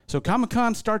So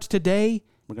Comic-Con starts today.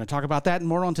 We're going to talk about that and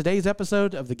more on today's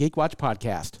episode of the Geek Watch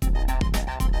Podcast.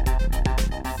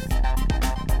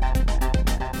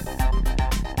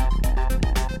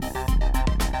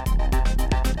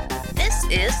 This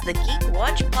is the Geek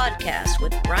Watch Podcast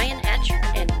with Brian Hatcher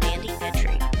and Mandy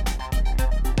Petrie.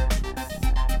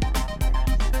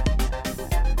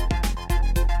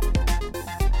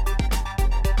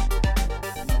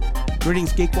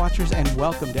 Greetings, Geek Watchers, and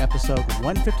welcome to episode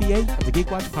 158 of the Geek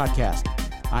Watch Podcast.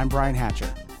 I'm Brian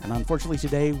Hatcher, and unfortunately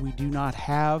today we do not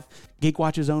have Geek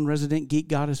Watch's own resident geek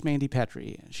goddess, Mandy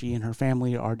Petrie. She and her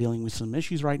family are dealing with some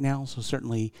issues right now, so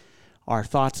certainly our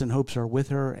thoughts and hopes are with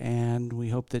her, and we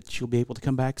hope that she'll be able to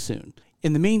come back soon.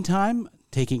 In the meantime,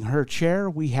 taking her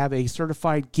chair, we have a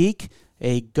certified geek,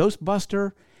 a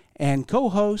Ghostbuster, and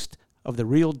co-host of The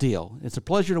Real Deal. It's a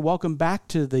pleasure to welcome back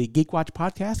to the Geek Watch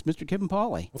Podcast, Mr. Kevin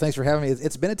Pauley. Well, thanks for having me.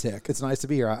 It's been a tick. It's nice to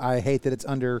be here. I hate that it's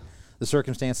under the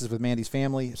circumstances with Mandy's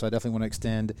family, so I definitely want to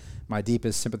extend my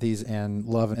deepest sympathies and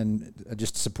love and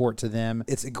just support to them.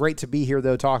 It's great to be here,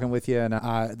 though, talking with you, and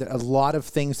there are a lot of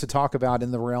things to talk about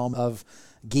in the realm of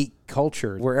geek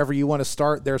culture. Wherever you want to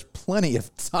start, there's plenty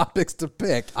of topics to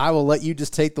pick. I will let you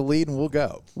just take the lead and we'll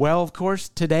go. Well, of course,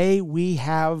 today we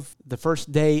have the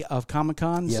first day of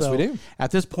Comic-Con. Yes, we do. At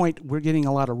this point, we're getting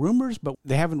a lot of rumors, but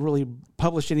they haven't really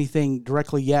published anything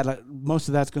directly yet. Most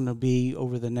of that's going to be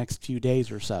over the next few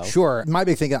days or so. Sure. My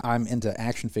big thing, I'm into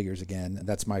action figures again.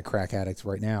 That's my crack addict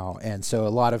right now. And so a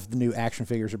lot of the new action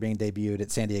figures are being debuted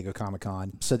at San Diego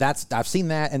Comic-Con. So I've seen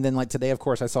that. And then like today, of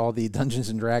course, I saw the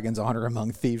Dungeons & Dragons Honor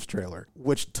Among Thieves trailer,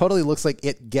 which totally looks like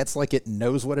it gets like it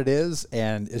knows what it is.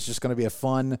 And it's just going to be a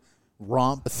fun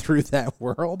romp through that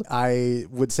world. I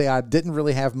would say I didn't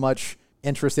really have much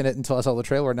interest in it until I saw the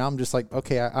trailer. Now I'm just like,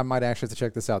 okay, I might actually have to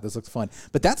check this out. This looks fun.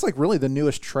 But that's like really the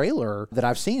newest trailer that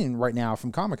I've seen right now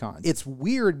from Comic-Con. It's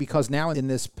weird because now in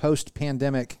this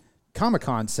post-pandemic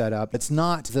Comic-Con setup, it's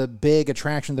not the big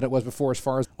attraction that it was before as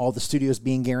far as all the studios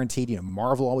being guaranteed. You know,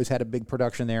 Marvel always had a big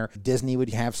production there. Disney would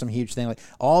have some huge thing. Like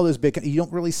all those big, you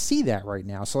don't really see that right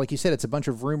now. So like you said, it's a bunch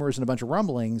of rumors and a bunch of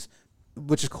rumblings,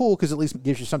 which is cool because at least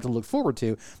gives you something to look forward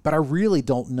to. But I really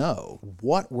don't know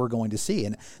what we're going to see.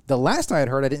 And the last I had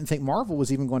heard, I didn't think Marvel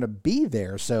was even going to be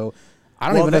there. So I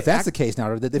don't even know if that's the case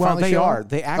now. Did they finally show up?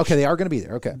 They are. Okay, they are going to be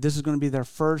there. Okay. This is going to be their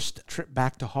first trip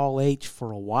back to Hall H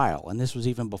for a while, and this was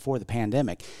even before the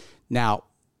pandemic. Now,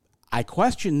 I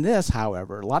question this,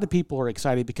 however. A lot of people are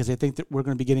excited because they think that we're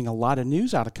going to be getting a lot of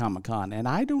news out of Comic-Con, and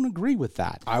I don't agree with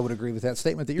that. I would agree with that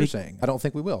statement that you're saying. I don't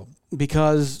think we will.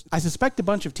 Because I suspect a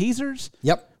bunch of teasers.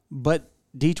 Yep. But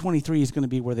D23 is going to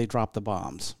be where they drop the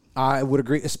bombs. I would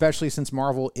agree, especially since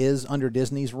Marvel is under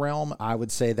Disney's realm. I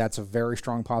would say that's a very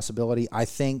strong possibility. I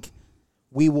think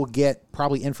we will get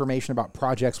probably information about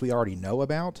projects we already know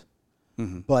about.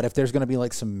 Mm-hmm. But if there's going to be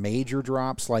like some major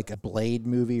drops, like a Blade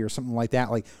movie or something like that,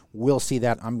 like we'll see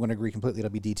that. I'm going to agree completely. It'll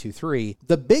be D23.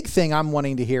 The big thing I'm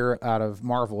wanting to hear out of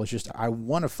Marvel is just I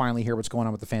want to finally hear what's going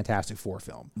on with the Fantastic Four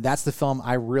film. That's the film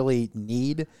I really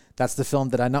need. That's the film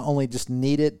that I not only just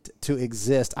need it to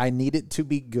exist, I need it to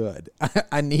be good.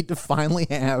 I need to finally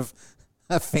have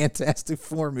a Fantastic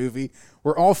Four movie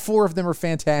where all four of them are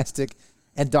fantastic.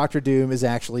 And Dr. Doom is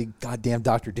actually goddamn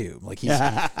Dr. Doom. Like, he's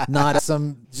not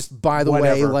some just by the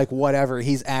way, like whatever.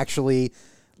 He's actually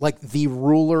like the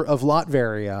ruler of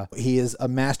Latveria. He is a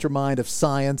mastermind of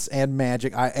science and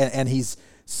magic. And he's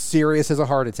serious as a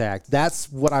heart attack. That's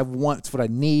what I want. It's what I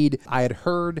need. I had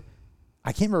heard,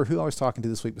 I can't remember who I was talking to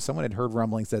this week, but someone had heard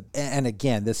rumblings that, and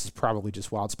again, this is probably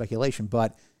just wild speculation,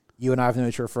 but you and I have known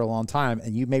each other for a long time,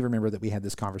 and you may remember that we had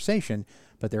this conversation,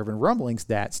 but there have been rumblings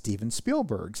that Steven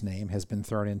Spielberg's name has been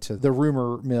thrown into the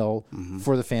rumor mill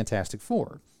for the Fantastic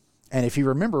Four. And if you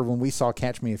remember when we saw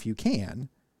Catch Me If You Can,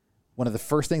 one of the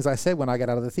first things I said when I got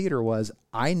out of the theater was,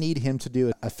 I need him to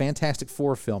do a Fantastic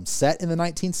Four film set in the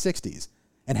 1960s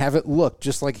and have it look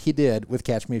just like he did with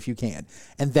Catch Me If You Can.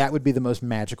 And that would be the most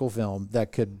magical film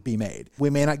that could be made.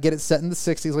 We may not get it set in the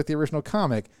 60s like the original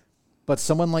comic, but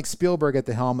someone like Spielberg at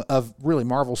the helm of really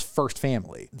Marvel's first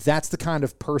family, that's the kind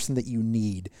of person that you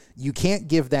need. You can't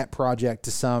give that project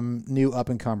to some new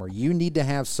up-and-comer. You need to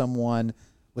have someone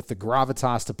with the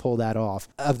gravitas to pull that off.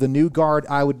 Of the new guard,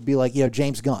 I would be like,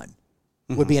 James Gunn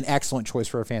would be an excellent choice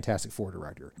for a Fantastic Four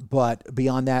director. But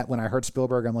beyond that, when I heard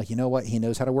Spielberg, I'm like, you know what? He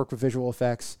knows how to work with visual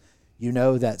effects. You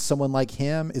know that someone like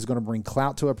him is going to bring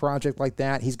clout to a project like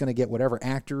that. He's going to get whatever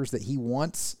actors that he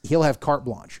wants. He'll have carte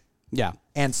blanche. Yeah.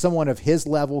 And someone of his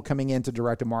level coming in to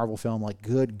direct a Marvel film, like,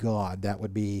 good God, that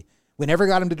would be... We never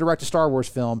got him to direct a Star Wars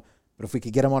film, but if we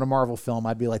could get him on a Marvel film,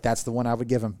 I'd be like, that's the one I would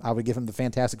give him. I would give him the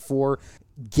Fantastic Four.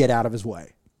 Get out of his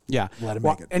way. Yeah. let him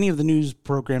make it. Any of the news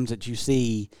programs that you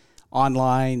see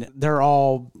online, they're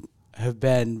all have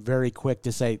been very quick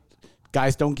to say,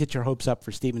 guys, don't get your hopes up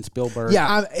for Steven Spielberg.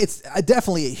 Yeah, it's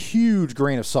definitely a huge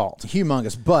grain of salt,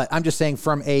 humongous. But I'm just saying,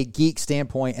 from a geek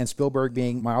standpoint, and Spielberg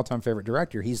being my all-time favorite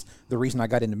director, he's the reason I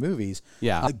got into movies.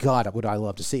 Yeah. God, would I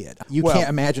love to see it. You can't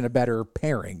imagine a better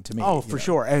pairing to me. Oh, for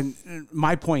sure. And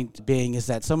my point being is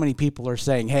that so many people are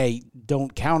saying, hey,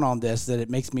 don't count on this, that it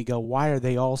makes me go, why are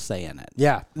they all saying it?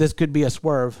 Yeah. This could be a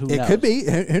swerve. Who knows? It could be.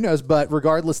 Who knows? But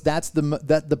regardless, that's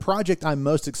the project I'm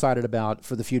most excited about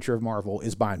for the future of Marvel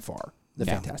is by and far the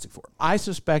Fantastic Four. I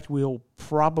suspect we'll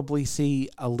probably see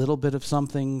a little bit of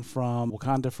something from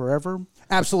Wakanda Forever.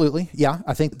 Absolutely. Yeah,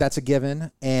 I think that's a given.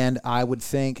 And I would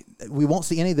think we won't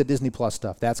see any of the Disney Plus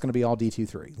stuff. That's going to be all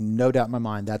D23. No doubt in my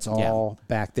mind. That's all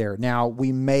back there. Now,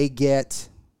 we may get...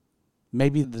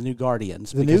 Maybe the new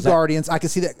Guardians. The new Guardians. I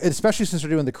could see that, especially since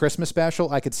they're doing the Christmas special.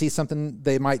 I could see something,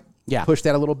 they might push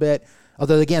that a little bit.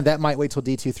 Although, again, that might wait till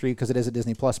D23 because it is a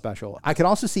Disney Plus special. I could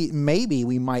also see maybe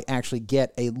we might actually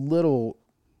get a little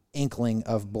inkling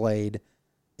of Blade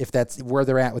if that's where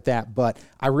they're at with that. But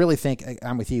I really think,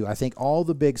 I'm with you, I think all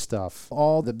the big stuff,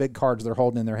 all the big cards they're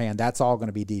holding in their hand, that's all going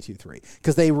to be D23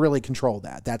 because they really control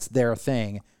that. That's their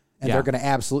thing. And they're going to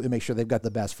absolutely make sure they've got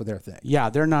the best for their thing. Yeah,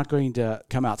 they're not going to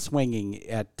come out swinging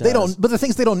at... They don't, but the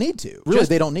things they don't need to. Really,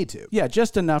 they don't need to. Yeah,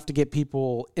 just enough to get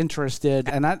people interested,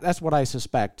 and that's what I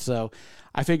suspect. So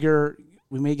I figure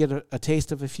we may get a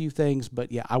taste of a few things,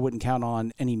 but yeah, I wouldn't count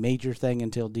on any major thing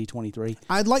until D23.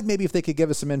 I'd like maybe if they could give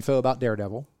us some info about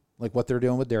Daredevil, like what they're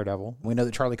doing with Daredevil. We know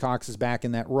that Charlie Cox is back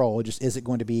in that role. Just, is it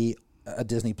going to be a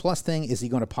Disney Plus thing? Is he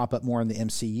going to pop up more in the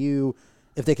MCU?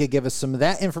 If they could give us some of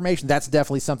that information, that's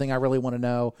definitely something I really want to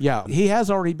know. Yeah, he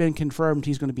has already been confirmed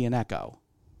he's going to be an Echo.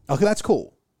 Okay, that's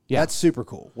cool. Yeah. That's super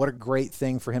cool. What a great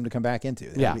thing for him to come back into.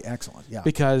 That would be excellent. Yeah.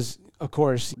 Because, of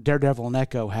course, Daredevil and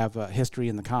Echo have a history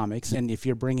in the comics, and if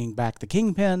you're bringing back the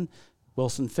Kingpin,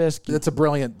 Wilson Fisk... That's a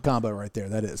brilliant combo right there.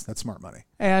 That is. That's smart money.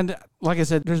 And like I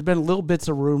said, there's been little bits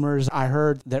of rumors. I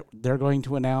heard that they're going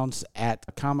to announce at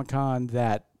Comic-Con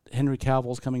that Henry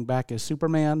Cavill's coming back as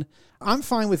Superman. I'm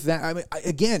fine with that. I mean,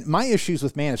 again, my issues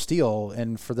with Man of Steel,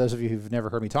 and for those of you who've never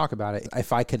heard me talk about it,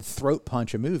 if I could throat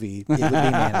punch a movie, it would be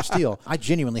Man of Steel. I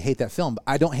genuinely hate that film.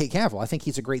 I don't hate Cavill. I think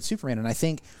he's a great Superman. And I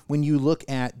think when you look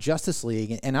at Justice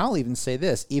League, and I'll even say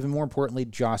this, even more importantly,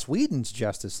 Joss Whedon's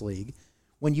Justice League,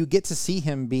 when you get to see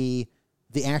him be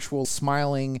the actual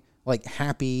smiling, like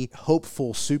happy,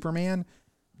 hopeful Superman,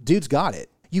 dude's got it.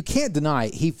 You can't deny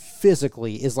he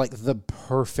physically is like the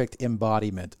perfect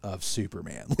embodiment of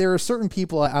Superman. There are certain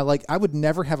people I like. I would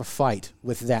never have a fight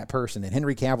with that person, and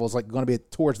Henry Cavill is like going to be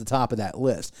towards the top of that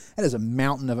list. That is a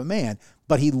mountain of a man,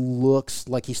 but he looks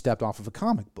like he stepped off of a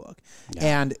comic book.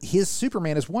 Yeah. And his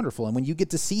Superman is wonderful. And when you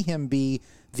get to see him be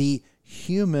the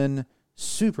human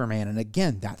Superman, and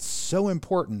again, that's so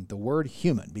important, the word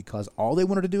human, because all they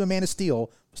wanted to do in Man of Steel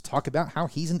was talk about how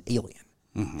he's an alien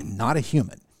and not a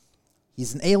human.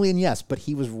 He's an alien, yes, but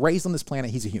he was raised on this planet.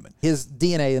 He's a human. His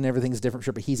DNA and everything is different,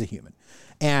 sure, but he's a human.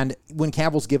 And when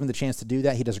Cavill's given the chance to do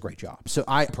that, he does a great job. So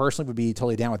I personally would be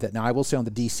totally down with that. Now, I will say on the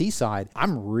DC side,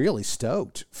 I'm really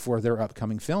stoked for their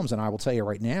upcoming films. And I will tell you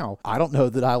right now, I don't know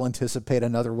that I'll anticipate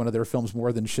another one of their films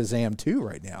more than Shazam 2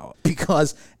 right now.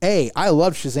 Because, A, I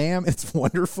love Shazam. It's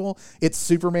wonderful. It's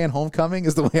Superman Homecoming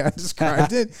is the way I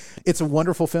described it. It's a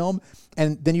wonderful film.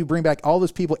 And then you bring back all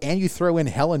those people and you throw in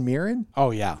Helen Mirren.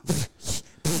 Oh, yeah.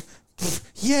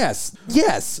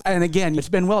 Yes. And again, it's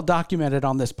been well documented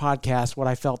on this podcast what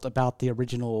I felt about the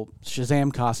original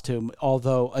Shazam costume.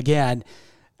 Although, again,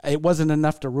 it wasn't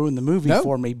enough to ruin the movie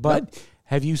for me. But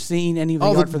have you seen any of the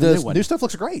art for the new one? New stuff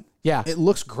looks great. Yeah. It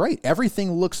looks great.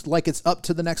 Everything looks like it's up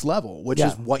to the next level, which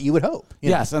is what you would hope.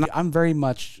 Yes, and I'm very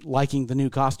much liking the new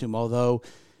costume, although...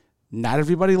 Not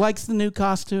everybody likes the new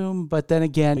costume, but then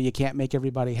again, you can't make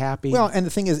everybody happy. Well, and the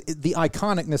thing is, the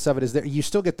iconicness of it is that you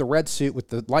still get the red suit with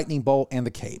the lightning bolt and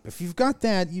the cape. If you've got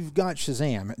that, you've got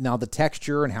Shazam. Now, the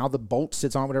texture and how the bolt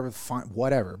sits on whatever, fine,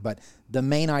 whatever. But the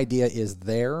main idea is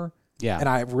there, and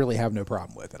I really have no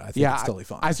problem with it. I think it's totally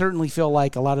fine. I certainly feel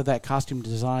like a lot of that costume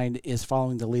design is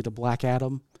following the lead of Black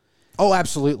Adam. Oh,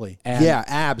 absolutely.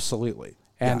 Absolutely.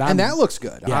 And that looks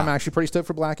good. Yeah. I'm actually pretty stoked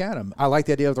for Black Adam. I like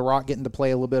the idea of The Rock getting to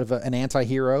play a little bit of an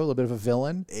anti-hero, a little bit of a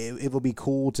villain. It will be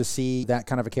cool to see that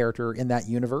kind of a character in that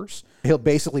universe. He'll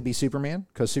basically be Superman,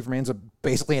 because Superman's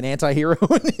basically an anti-hero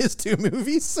in his two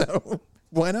movies, so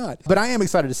why not? But I am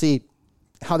excited to see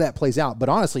how that plays out. But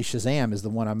honestly, Shazam is the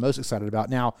one I'm most excited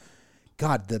about. Now,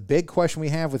 God, the big question we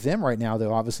have with them right now,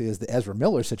 though, obviously, is the Ezra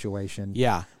Miller situation.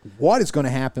 Yeah. What is going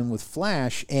to happen with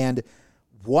Flash? And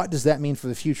what does that mean for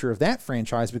the future of that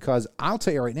franchise? Because I'll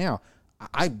tell you right now,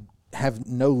 I have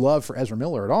no love for Ezra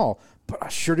Miller at all, but I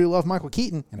sure do love Michael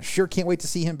Keaton, and I sure can't wait to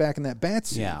see him back in that bat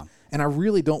suit. Yeah. And I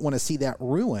really don't want to see that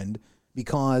ruined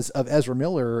because of Ezra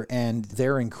Miller and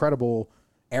their incredible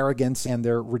arrogance and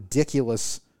their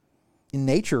ridiculous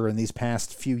nature in these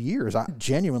past few years. I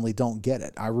genuinely don't get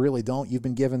it. I really don't. You've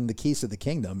been given the keys to the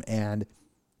kingdom, and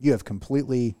you have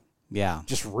completely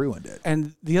just ruined it.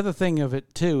 And the other thing of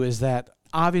it, too, is that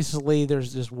obviously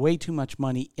there's just way too much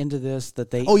money into this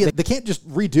that they... They can't just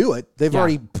redo it. They've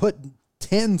already put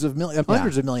tens of millions,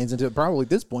 hundreds of millions into it probably at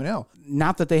this point now.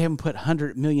 Not that they haven't put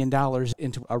 $100 million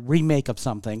into a remake of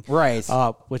something. Right.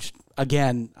 Which,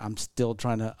 again, I'm still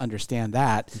trying to understand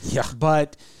that. Yeah.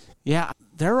 But, yeah,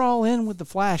 they're all in with The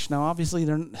Flash. Now, obviously,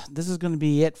 this is going to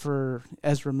be it for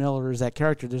Ezra Miller as that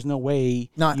character. There's no way...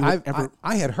 No,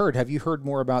 I had heard... Have you heard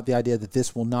more about the idea that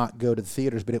this will not go to the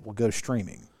theaters, but it will go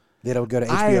streaming? That it'll go to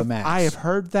HBO Max. I have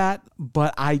heard that,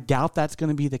 but I doubt that's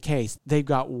going to be the case. They've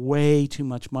got way too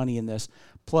much money in this.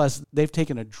 Plus, they've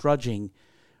taken a drudging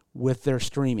with their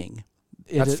streaming.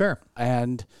 That's fair.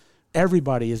 And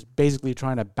everybody is basically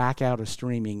trying to back out of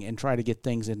streaming and try to get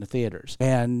things into theaters.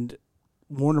 And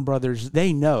Warner Brothers,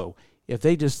 they know if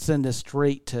they just send this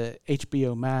straight to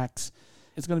HBO Max,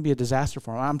 it's going to be a disaster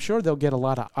for them. I'm sure they'll get a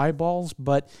lot of eyeballs,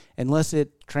 but unless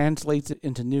it translates it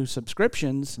into new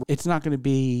subscriptions, it's not going to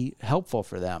be helpful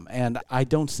for them. And I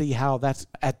don't see how that's,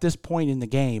 at this point in the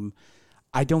game,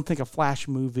 I don't think a Flash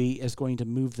movie is going to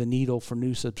move the needle for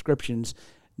new subscriptions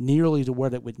nearly to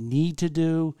what it would need to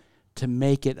do to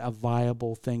make it a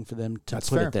viable thing for them to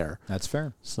put it there. That's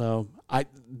fair. So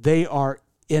they are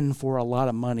in for a lot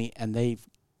of money, and they've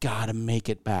got to make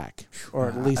it back, or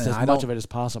at least as much of it as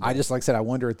possible. I just, like I said, I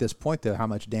wonder at this point, though, how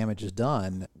much damage is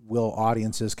done. Will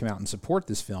audiences come out and support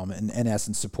this film and, in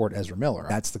essence, support Ezra Miller?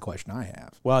 That's the question I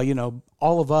have. Well,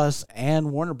 all of us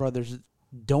and Warner Brothers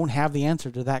don't have the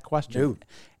answer to that question. Dude.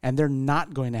 And they're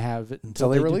not going to have it until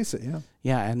they release it,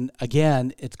 Yeah, and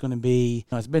again, it's going to be,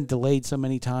 it's been delayed so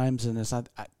many times, and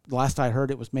last I heard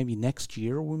it was maybe next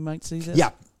year we might see this. Yeah,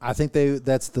 I think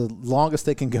that's the longest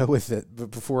they can go with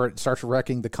it before it starts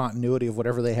wrecking the continuity of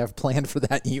whatever they have planned for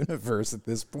that universe at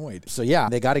this point. So, yeah,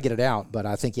 they got to get it out, but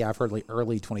I think, I've heard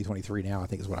early 2023 now, I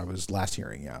think is what I was last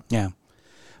hearing, Yeah.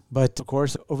 But, of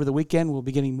course, over the weekend, we'll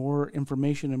be getting more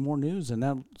information and more news, and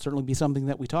that'll certainly be something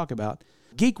that we talk about.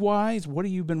 Geek-wise, what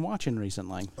have you been watching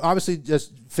recently? Obviously,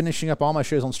 just finishing up all my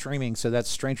shows on streaming, so that's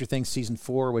Stranger Things Season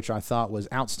 4, which I thought was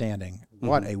outstanding. Mm-hmm.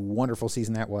 What a wonderful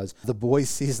season that was. The Boys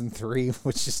Season 3,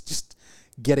 which is just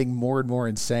getting more and more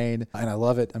insane, and I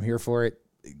love it. I'm here for it.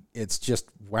 It's just,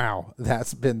 wow,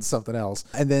 that's been something else.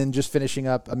 And then just finishing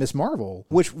up Miss Marvel,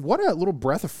 which, what a little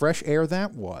breath of fresh air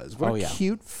that was. What a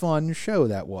cute, fun show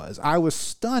that was. I was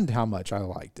stunned how much I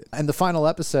liked it. And the final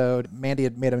episode, Mandy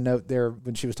had made a note there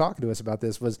when she was talking to us about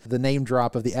this, was the name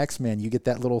drop of the X-Men. You get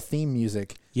that little theme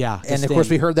music. Yeah. And, of course,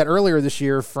 we heard that earlier this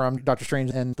year from Doctor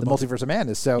Strange and the Multiverse of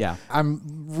Madness. So I'm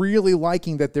really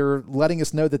liking that they're letting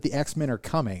us know that the X-Men are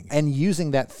coming and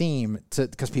using that theme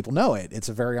because people know it. It's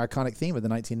a very iconic theme of the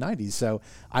 1990s. So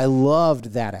I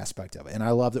loved that aspect of it. And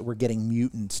I love that we're getting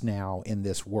mutants now in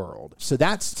this world. So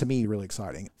that's, to me, really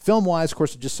exciting. Film-wise, of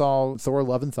course, I just saw Thor: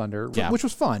 Love and Thunder, which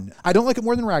was fun. I don't like it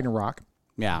more than Ragnarok.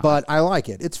 Yeah. But I like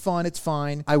it. It's fun. It's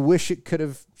fine. I wish it could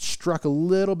have struck a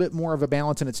little bit more of a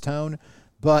balance in its tone.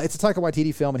 But it's a Taika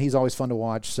Waititi film, and he's always fun to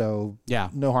watch, so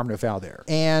no harm, no foul there.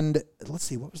 And let's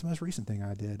see, what was the most recent thing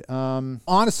I did?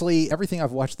 Honestly, everything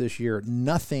I've watched this year,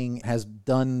 nothing has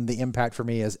done the impact for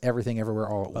me as Everything Everywhere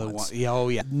All at Once. Oh,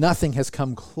 yeah. Nothing has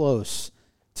come close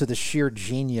to the sheer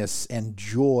genius and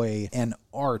joy and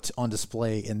art on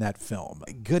display in that film.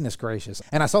 Goodness gracious.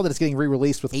 And I saw that it's getting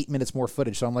re-released with 8 minutes more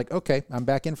footage, so I'm like, okay, I'm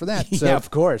back in for that. So, yeah, of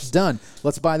course. Done.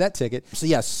 Let's buy that ticket. So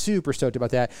yeah, super stoked about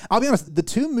that. I'll be honest, the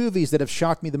two movies that have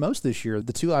shocked me the most this year,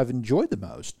 the two I've enjoyed the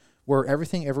most, were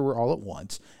Everything Everywhere All at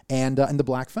Once and The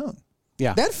Black Phone.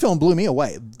 Yeah. That film blew me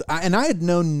away. And I had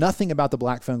known nothing about The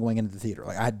Black Phone going into the theater.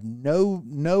 Like, I had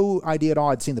no idea at all.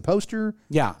 I'd seen the poster.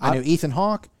 Yeah. I knew Ethan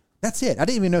Hawke. That's it. I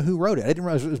didn't even know who wrote it. I didn't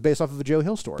realize it was based off of a Joe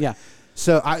Hill story. Yeah.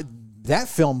 So that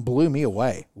film blew me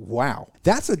away. Wow.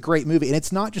 That's a great movie. And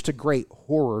it's not just a great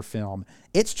horror film.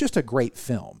 It's just a great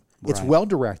film. It's well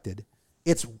directed.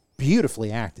 It's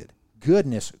beautifully acted.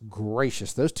 Goodness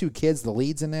gracious. Those two kids, the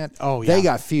leads in that, they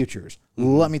got futures.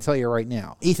 Mm-hmm. Let me tell you right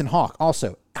now. Ethan Hawke,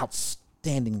 also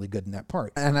outstandingly good in that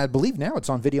part. And I believe now it's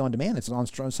on video on demand. It's on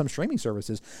some streaming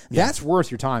services. Yeah. That's worth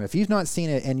your time. If you've not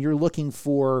seen it and you're looking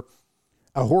for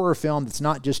a horror film that's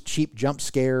not just cheap jump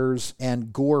scares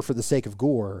and gore for the sake of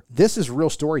gore, this is real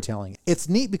storytelling. It's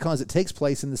neat because it takes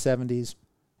place in the 70s.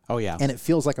 Oh, yeah. And it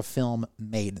feels like a film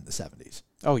made in the 70s.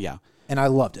 Oh, yeah. And I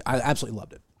loved it. I absolutely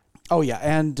loved it. Oh, yeah.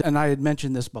 And I had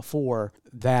mentioned this before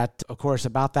that, of course,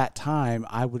 about that time,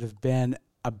 I would have been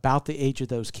about the age of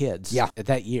those kids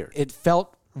that year. It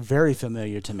felt very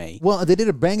familiar to me. Well, they did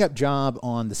a bang-up job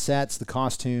on the sets, the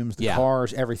costumes, the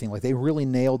cars, everything. Like, they really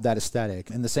nailed that aesthetic.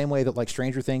 In the same way that, like,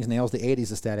 Stranger Things nails the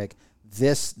 80s aesthetic,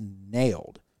 this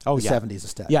nailed the 70s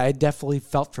aesthetic. Yeah, it definitely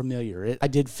felt familiar. I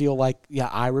did feel like,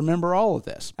 I remember all of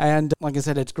this. And like I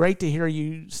said, it's great to hear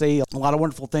you say a lot of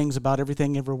wonderful things about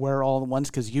Everything Everywhere All at Once,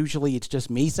 because usually it's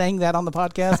just me saying that on the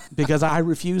podcast because I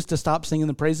refuse to stop singing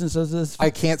the praises of this.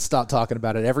 I can't stop talking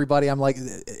about it. Everybody, I'm like,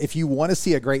 if you want to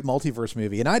see a great multiverse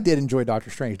movie, and I did enjoy Doctor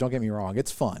Strange, don't get me wrong,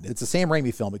 it's fun. It's a Sam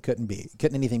Raimi film. It couldn't be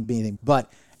anything.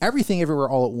 But Everything Everywhere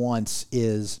All at Once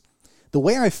is... The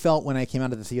way I felt when I came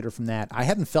out of the theater from that, I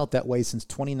hadn't felt that way since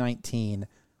 2019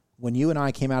 when you and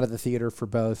I came out of the theater for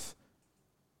both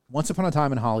Once Upon a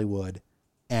Time in Hollywood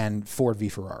and Ford v.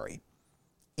 Ferrari.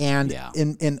 And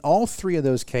in all three of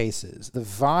those cases, the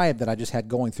vibe that I just had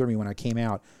going through me when I came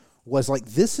out was like,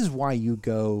 this is why you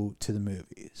go to the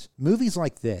movies. Movies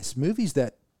like this, movies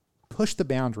that push the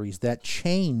boundaries, that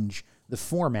change the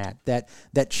format, that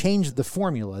change the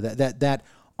formula, that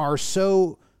are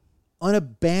so...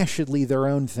 unabashedly their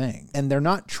own thing. And they're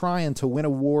not trying to win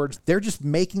awards. They're just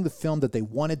making the film that they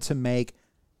wanted to make.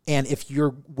 And if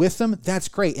you're with them, that's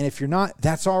great. And if you're not,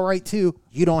 that's all right too.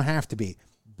 You don't have to be.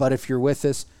 But if you're with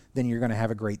us, then you're going to have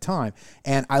a great time.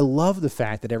 And I love the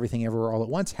fact that Everything Everywhere All at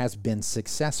Once has been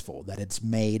successful, that it's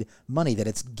made money, that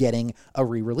it's getting a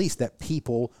re-release, that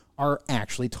people are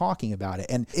actually talking about it.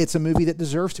 And it's a movie that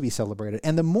deserves to be celebrated.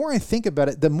 And the more I think about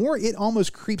it, the more it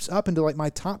almost creeps up into like my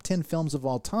top 10 films of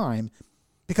all time,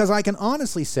 because I can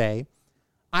honestly say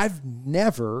I've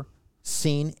never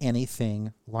seen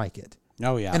anything like it.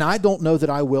 Oh, yeah. And I don't know that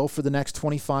I will for the next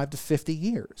 25 to 50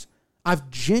 years. I've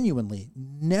genuinely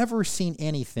never seen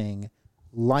anything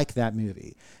like that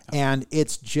movie. And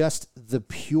it's just the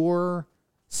pure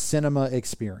cinema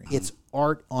experience. It's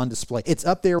art on display. It's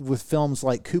up there with films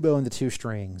like Kubo and the Two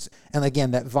Strings. And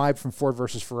again, that vibe from Ford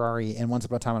versus Ferrari and Once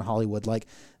Upon a Time in Hollywood. Like,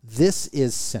 this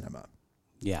is cinema.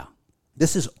 Yeah.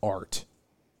 This is art.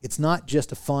 It's not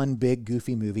just a fun, big,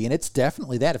 goofy movie. And it's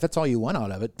definitely that. If that's all you want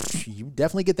out of it, you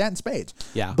definitely get that in spades.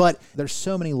 Yeah. But there's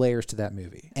so many layers to that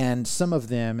movie. And some of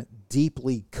them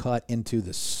deeply cut into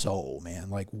the soul, man.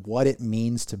 Like what it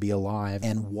means to be alive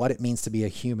and what it means to be a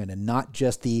human. And not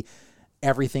just the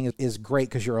everything is great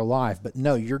because you're alive. But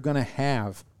no, you're going to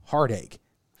have heartache.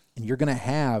 And you're going to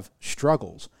have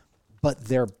struggles. But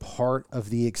they're part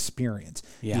of the experience.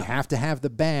 Yeah. You have to have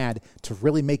the bad to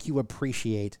really make you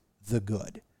appreciate the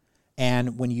good.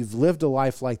 And when you've lived a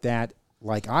life like that,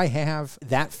 like I have,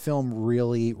 that film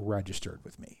really registered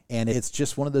with me. And it's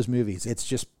just one of those movies. It's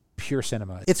just pure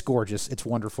cinema. It's gorgeous. It's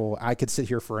wonderful. I could sit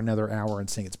here for another hour and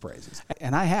sing its praises.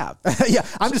 And I have. Yeah,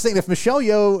 I'm just saying if Michelle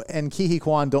Yeoh and Ke Huy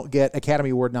Quan don't get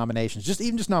Academy Award nominations,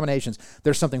 just nominations,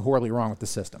 there's something horribly wrong with the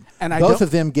system. And both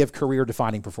of them give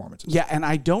career-defining performances. Yeah, and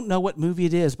I don't know what movie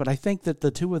it is, but I think that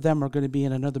the two of them are going to be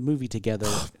in another movie together.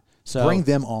 So bring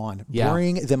them on. Yeah.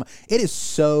 Bring them. It is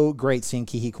so great seeing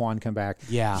Ke Huy Quan come back.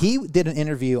 Yeah. He did an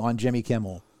interview on Jimmy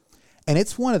Kimmel, and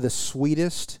it's one of the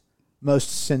sweetest,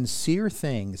 most sincere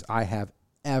things I have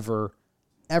ever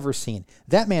seen.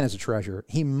 That man is a treasure.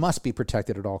 He must be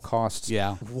protected at all costs.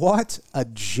 Yeah. What a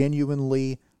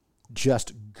genuinely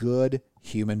just good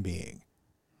human being.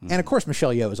 And of course,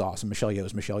 Michelle Yeoh is awesome. Michelle Yeoh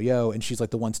is Michelle Yeoh, and she's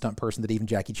like the one stunt person that even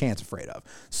Jackie Chan's afraid of.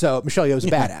 So Michelle Yeoh's a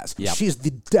badass. Yep. She's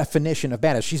the definition of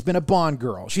badass. She's been a Bond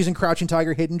girl. She's in Crouching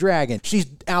Tiger, Hidden Dragon. She's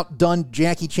outdone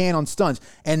Jackie Chan on stunts,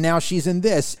 and now she's in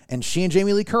this. And she and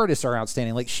Jamie Lee Curtis are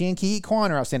outstanding. Like she and Ke Huy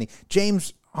Quan are outstanding.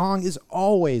 James Hong is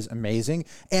always amazing,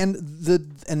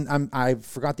 and I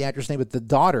forgot the actress name, but the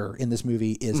daughter in this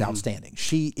movie is outstanding.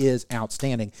 She is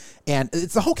outstanding, and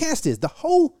it's the whole cast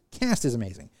is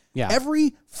amazing. Yeah.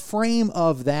 Every frame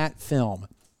of that film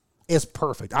is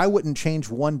perfect. I wouldn't change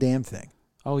one damn thing.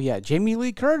 Oh, yeah. Jamie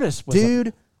Lee Curtis.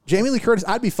 Jamie Lee Curtis,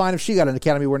 I'd be fine if she got an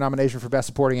Academy Award nomination for Best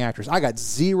Supporting Actress. I got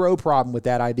zero problem with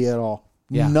that idea at all.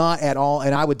 Yeah. Not at all.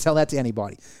 And I would tell that to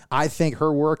anybody. I think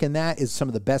her work in that is some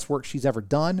of the best work she's ever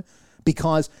done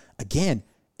because, again,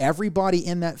 everybody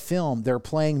in that film, they're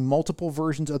playing multiple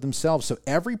versions of themselves. So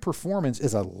every performance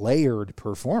is a layered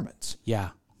performance. Yeah.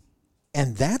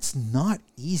 And that's not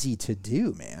easy to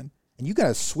do, man. And you got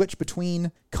to switch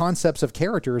between concepts of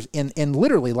characters in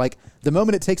literally like the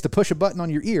moment it takes to push a button on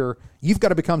your ear, you've got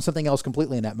to become something else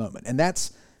completely in that moment. And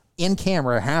that's in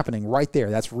camera happening right there.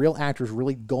 That's real actors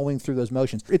really going through those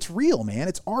motions. It's real, man.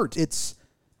 It's art.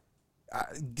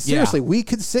 Seriously, we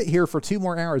could sit here for 2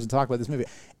 more hours and talk about this movie.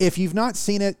 If you've not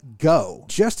seen it, go.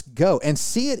 Just go and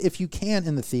see it if you can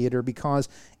in the theater, because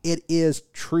it is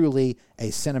truly a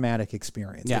cinematic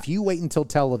experience. Yeah. If you wait until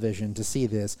television to see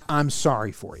this, I'm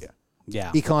sorry for you.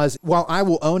 Yeah. Because while I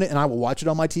will own it and I will watch it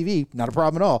on my TV, not a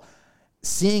problem at all,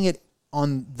 seeing it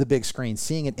on the big screen,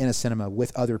 seeing it in a cinema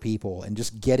with other people and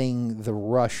just getting the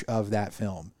rush of that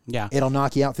film. Yeah. It'll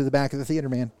knock you out through the back of the theater,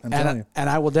 man. I'm telling you. And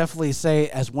I will definitely say,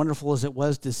 as wonderful as it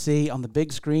was to see on the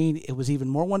big screen, it was even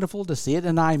more wonderful to see it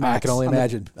in IMAX. I can only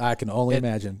imagine.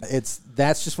 Imagine.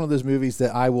 That's just one of those movies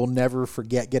that I will never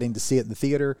forget getting to see it in the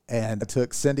theater. And I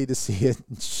took Cindy to see it,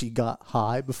 and she got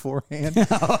high beforehand.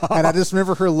 And I just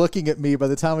remember her looking at me by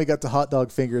the time we got to Hot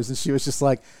Dog Fingers, and she was just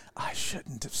like, I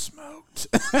shouldn't have smoked.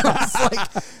 I was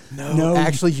like, no,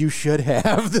 actually, you should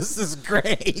have. This is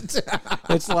great.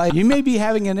 It's like, you may be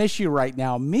having an issue right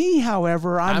now. Me,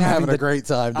 however, I'm having a great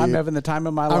time, dude. I'm having the time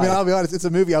of my life. I mean, I'll be honest, it's a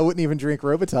movie I wouldn't even drink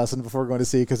Robitussin before going to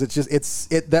see, because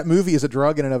that movie is a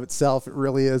drug in and of itself. It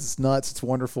really is. It's nuts. It's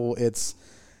wonderful. It's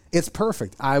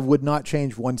perfect. I would not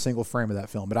change one single frame of that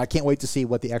film, but I can't wait to see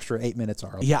what the extra 8 minutes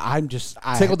are. Yeah, I'm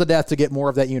tickled to death to get more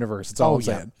of that universe. That's all I'm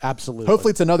saying. Absolutely.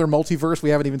 Hopefully it's another multiverse we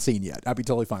haven't even seen yet. I'd be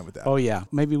totally fine with that. Oh, yeah.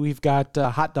 Maybe we've got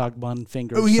hot dog bun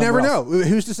fingers. Oh, you never know.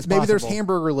 It's maybe there's possible.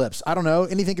 hamburger lips. I don't know.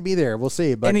 Anything could be there. We'll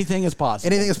see. But anything is possible.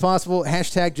 Anything is possible.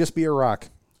 Hashtag just be a rock.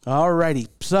 All righty.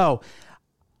 So,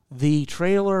 the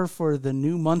trailer for the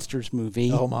new Munsters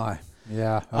movie. Oh, my.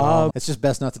 Yeah. It's just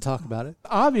best not to talk about it.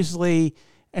 Obviously,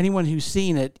 anyone who's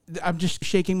seen it, I'm just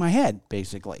shaking my head,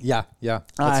 basically. Yeah.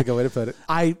 That's a good way to put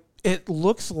it. It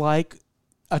looks like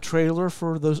a trailer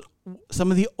for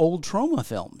some of the old Troma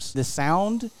films. The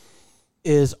sound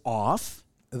is off.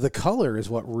 The color is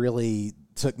what really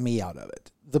took me out of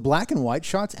it. The black and white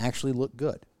shots actually look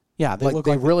good. Yeah,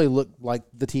 they really look like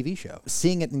the TV show.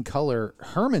 Seeing it in color,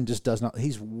 Herman just does not.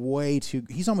 He's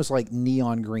he's almost like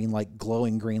neon green, like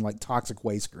glowing green, like toxic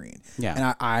waste green. Yeah.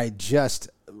 And I just,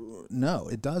 no,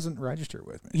 it doesn't register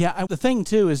with me. Yeah, the thing,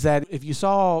 too, is that if you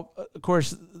saw, of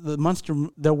course, the Munster,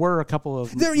 there were a couple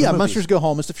of Munsters Go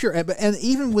Home and stuff, sure. And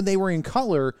even when they were in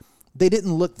color, they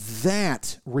didn't look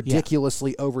that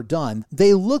ridiculously overdone.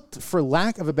 They looked, for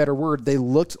lack of a better word, they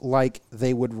looked like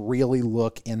they would really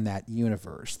look in that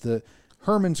universe. The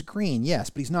Herman's green, yes,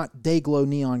 but he's not day-glow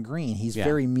neon green. He's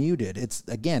very muted.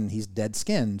 He's dead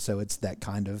skin, so it's that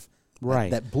kind of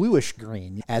that bluish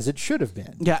green, as it should have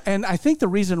been. Yeah, and I think the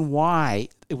reason why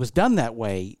it was done that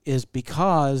way is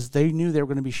because they knew they were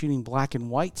going to be shooting black and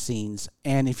white scenes,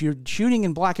 and if you're shooting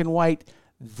in black and white,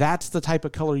 that's the type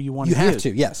of color you want to use. You have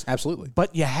to, yes, absolutely.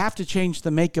 But you have to change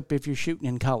the makeup if you're shooting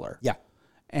in color. Yeah.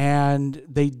 And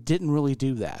they didn't really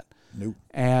do that. Nope.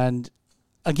 And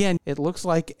again, it looks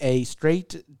like a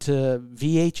straight to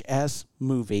VHS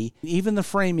movie. Even the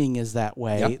framing is that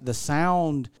way. Yep. The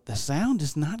sound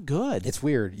is not good. It's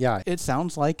weird, yeah. It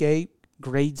sounds like a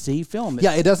grade C film.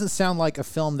 Yeah, it doesn't sound like a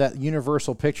film that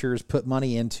Universal Pictures put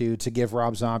money into to give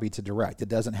Rob Zombie to direct. It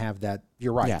doesn't have that.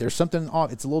 You're right. Yeah. There's something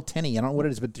off. It's a little tinny. I don't know what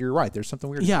it is, but you're right. There's something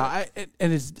weird. Yeah,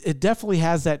 it definitely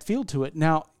has that feel to it.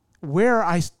 Now, where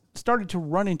I started to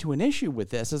run into an issue with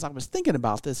this is I was thinking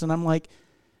about this, and I'm like,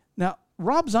 now,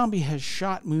 Rob Zombie has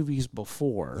shot movies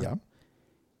before. Yeah.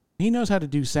 He knows how to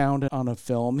do sound on a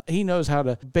film. He knows how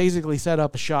to basically set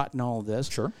up a shot and all of this.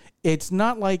 Sure. It's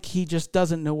not like he just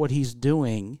doesn't know what he's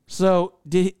doing. So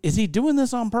is he doing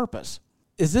this on purpose?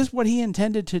 Is this what he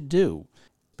intended to do?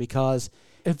 Because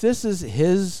if this is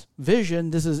his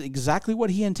vision, this is exactly what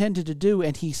he intended to do,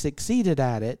 and he succeeded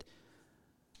at it,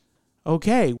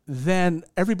 okay, then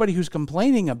everybody who's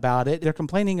complaining about it, they're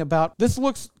complaining about this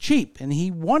looks cheap, and he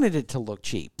wanted it to look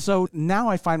cheap. So now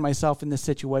I find myself in this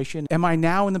situation. Am I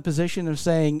now in the position of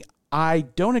saying, I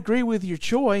don't agree with your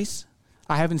choice.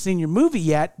 I haven't seen your movie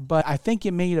yet, but I think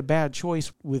you made a bad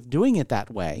choice with doing it that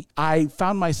way. I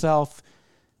found myself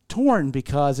torn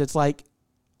because it's like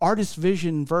artist's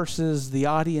vision versus the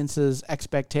audience's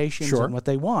expectations and what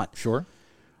they want. Sure.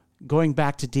 Going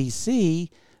back to DC,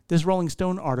 this Rolling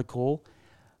Stone article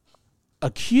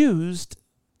accused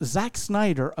Zack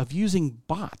Snyder of using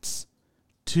bots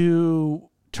to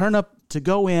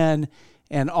go in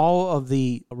and all of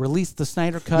the release the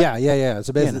Snyder Cut. Yeah.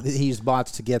 So basically, he used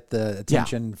bots to get the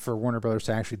attention for Warner Brothers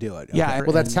to actually do it. Okay. Yeah.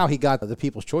 Well, that's how he got the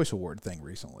People's Choice Award thing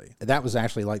recently. That was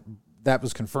actually that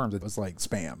was confirmed. It was like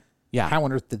spam. Yeah. How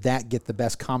on earth did that get the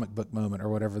best comic book moment or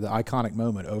whatever, the iconic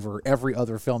moment over every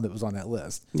other film that was on that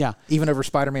list? Yeah. Even over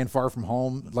Spider-Man Far From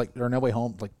Home, or No Way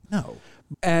Home, no.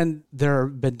 And there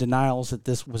have been denials that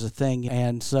this was a thing,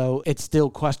 and so it's still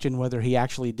questioned whether he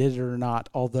actually did it or not,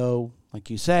 although Like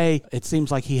you say, it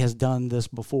seems like he has done this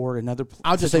before in other places.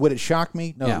 I'll just say, would it shock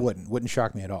me? No, Yeah. it wouldn't. Wouldn't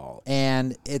shock me at all.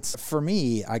 And it's, for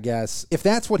me, I guess, if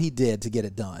that's what he did to get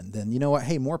it done, then you know what?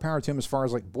 Hey, more power to him as far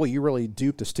as like, boy, you really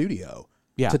duped a studio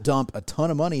to dump a ton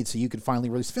of money so you could finally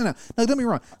release it. Now, don't get me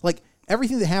wrong. Like,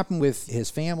 everything that happened with his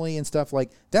family and stuff,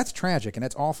 like, that's tragic and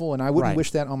that's awful, and I wouldn't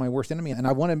wish that on my worst enemy. And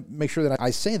I want to make sure that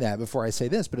I say that before I say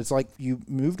this, but it's like, you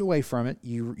moved away from it.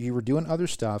 You were doing other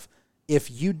stuff. If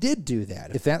you did do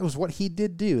that, if that was what he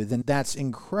did do, then that's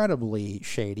incredibly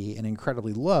shady and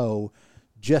incredibly low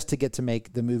just to get to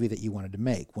make the movie that you wanted to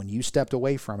make. When you stepped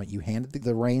away from it, you handed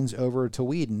the reins over to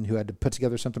Whedon, who had to put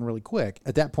together something really quick.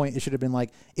 At that point, it should have been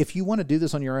like, if you want to do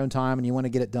this on your own time and you want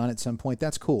to get it done at some point,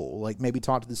 that's cool. Like, maybe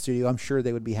talk to the studio. I'm sure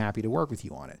they would be happy to work with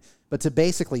you on it. But to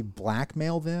basically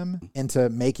blackmail them into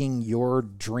making your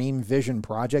dream vision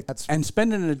project, that's... And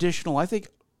spend an additional, I think,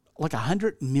 like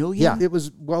 $100 million? Yeah, it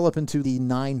was well up into the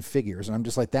 9 figures, and I'm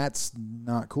just like, that's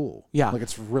not cool. Yeah. Like,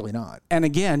 it's really not. And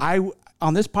again, I,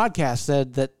 on this podcast,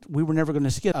 said that we were never going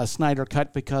to see a Snyder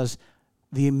cut because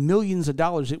the millions of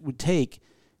dollars it would take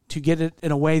to get it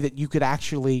in a way that you could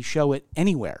actually show it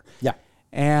anywhere. Yeah.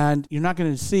 And you're not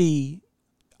going to see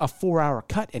a 4-hour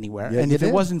cut anywhere. Yeah, and you if did.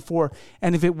 it wasn't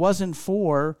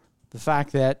for the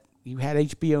fact that you had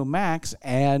HBO Max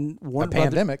and A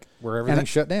pandemic where everything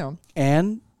shut down.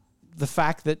 And the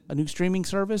fact that a new streaming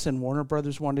service and Warner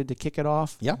Brothers wanted to kick it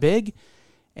off big,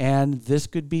 and this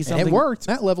could be something. And it worked.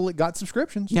 At that level, it got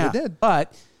subscriptions. Yeah, It did.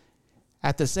 But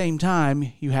at the same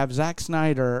time, you have Zack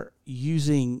Snyder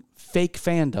using fake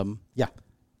fandom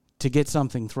to get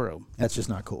something through. That's just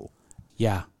not cool.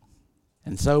 Yeah.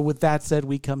 And so with that said,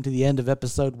 we come to the end of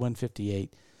episode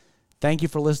 158. Thank you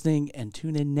for listening, and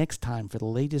tune in next time for the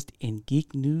latest in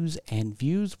geek news and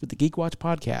views with the Geek Watch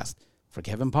podcast. For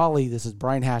Kevin Pauley, this is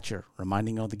Brian Hatcher,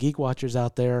 reminding all the Geek Watchers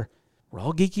out there, we're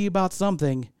all geeky about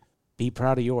something. Be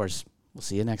proud of yours. We'll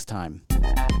see you next time.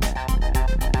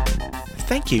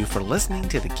 Thank you for listening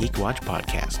to the Geek Watch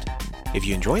podcast. If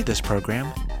you enjoyed this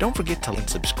program, don't forget to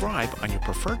subscribe on your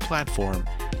preferred platform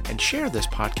and share this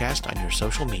podcast on your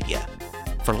social media.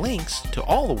 For links to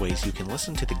all the ways you can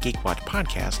listen to the Geek Watch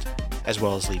podcast, as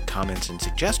well as leave comments and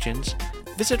suggestions,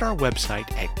 visit our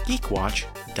website at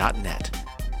geekwatch.net.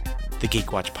 The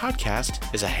Geek Watch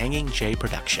podcast is a Hanging J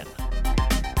production.